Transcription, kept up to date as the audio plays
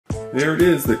There it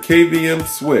is, the KVM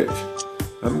switch.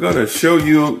 I'm going to show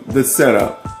you the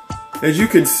setup. As you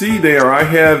can see there, I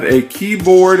have a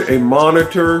keyboard, a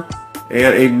monitor,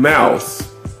 and a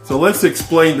mouse. So let's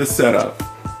explain the setup.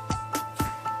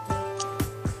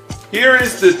 Here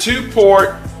is the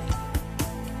 2-port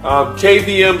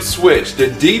KVM switch, the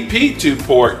DP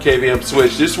 2-port KVM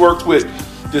switch. This works with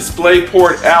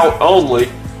DisplayPort out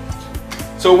only.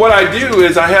 So what I do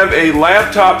is I have a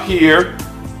laptop here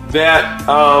that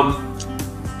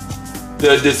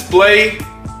the display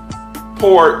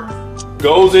port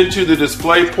goes into the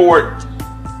display port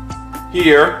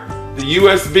here. The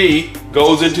USB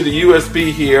goes into the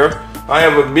USB here. I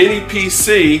have a mini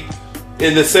PC,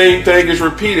 and the same thing is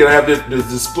repeated. I have the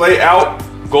display out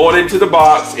going into the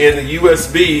box and the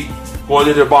USB going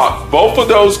into the box. Both of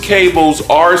those cables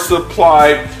are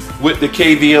supplied with the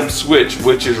KVM switch,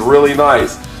 which is really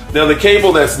nice. Now the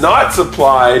cable that's not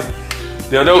supplied,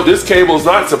 now note this cable is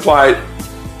not supplied.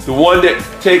 The one that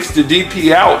takes the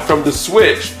DP out from the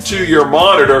switch to your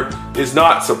monitor is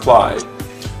not supplied.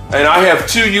 And I have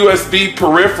 2 USB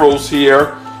peripherals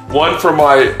here, one for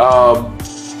my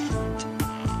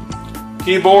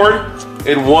keyboard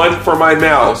and one for my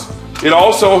mouse. It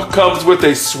also comes with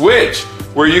a switch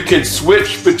where you can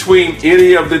switch between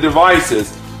any of the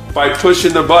devices by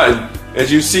pushing the button.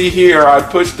 As you see here, I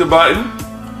push the button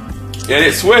and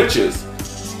it switches.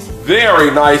 Very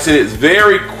nice, and it's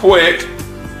very quick,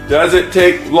 doesn't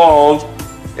take long,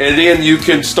 and then you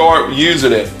can start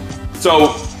using it.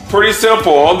 So pretty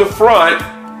simple. On the front,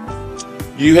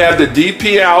 you have the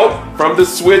DP out from the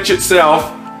switch itself.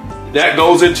 That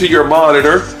goes into your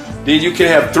monitor. Then you can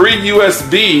have 3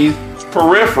 USB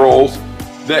peripherals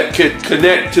that could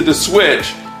connect to the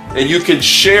switch, and you can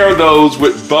share those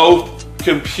with both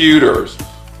computers,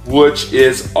 which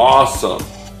is awesome.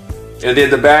 And then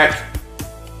the back,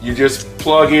 you just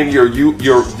plug in your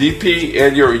DP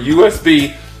and your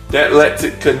USB. That lets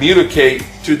it communicate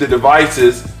to the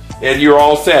devices, and you're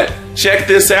all set. Check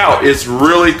this out, it's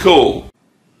really cool.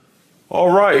 All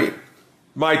right,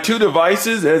 my 2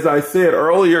 devices, as I said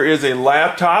earlier, is a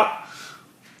laptop.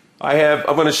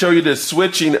 I'm going to show you the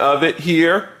switching of it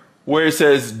here, where it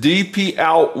says DP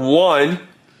out 1.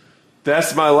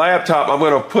 That's my laptop. I'm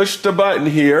going to push the button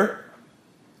here,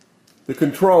 the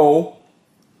control,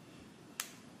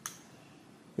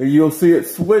 and you'll see it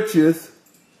switches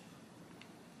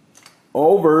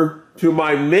over to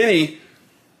my mini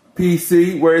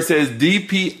PC where it says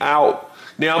DP out.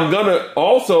 Now I'm going to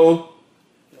also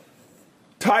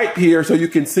type here so you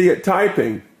can see it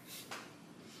typing.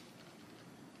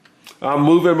 I'm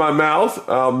moving my mouse.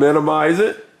 I'll minimize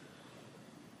it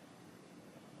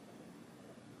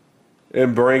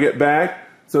and bring it back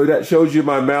so that shows you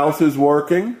my mouse is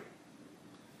working.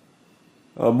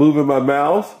 I'm moving my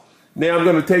mouse. Now I'm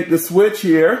going to take the switch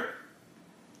here,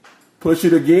 push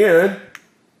it again.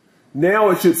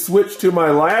 Now it should switch to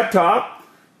my laptop.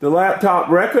 The laptop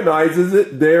recognizes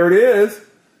it. There it is.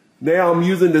 Now I'm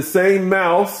using the same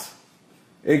mouse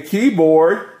and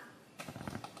keyboard,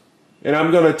 and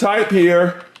I'm going to type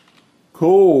here.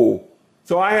 Cool.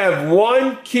 So I have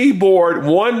 1 keyboard,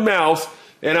 1 mouse,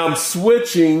 and I'm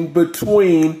switching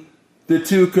between the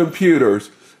 2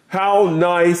 computers. How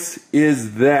nice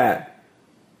is that?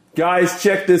 Guys,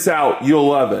 check this out. You'll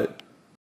love it.